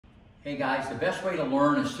Hey guys, the best way to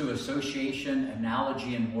learn is through association,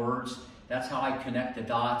 analogy, and words. That's how I connect the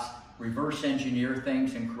dots, reverse engineer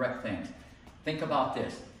things, and correct things. Think about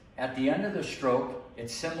this. At the end of the stroke,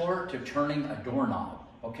 it's similar to turning a doorknob,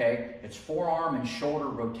 okay? It's forearm and shoulder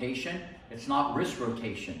rotation. It's not wrist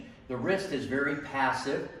rotation. The wrist is very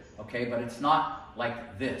passive, okay, but it's not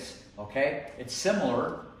like this, okay? It's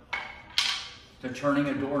similar to turning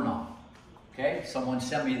a doorknob, okay? Someone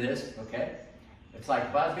sent me this, okay? It's like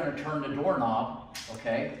if I was going to turn the doorknob,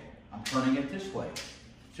 okay, I'm turning it this way.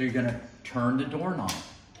 So you're going to turn the doorknob.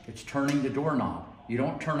 It's turning the doorknob. You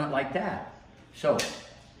don't turn it like that. So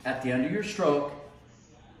at the end of your stroke,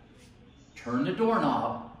 turn the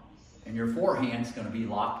doorknob and your forehand's going to be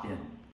locked in.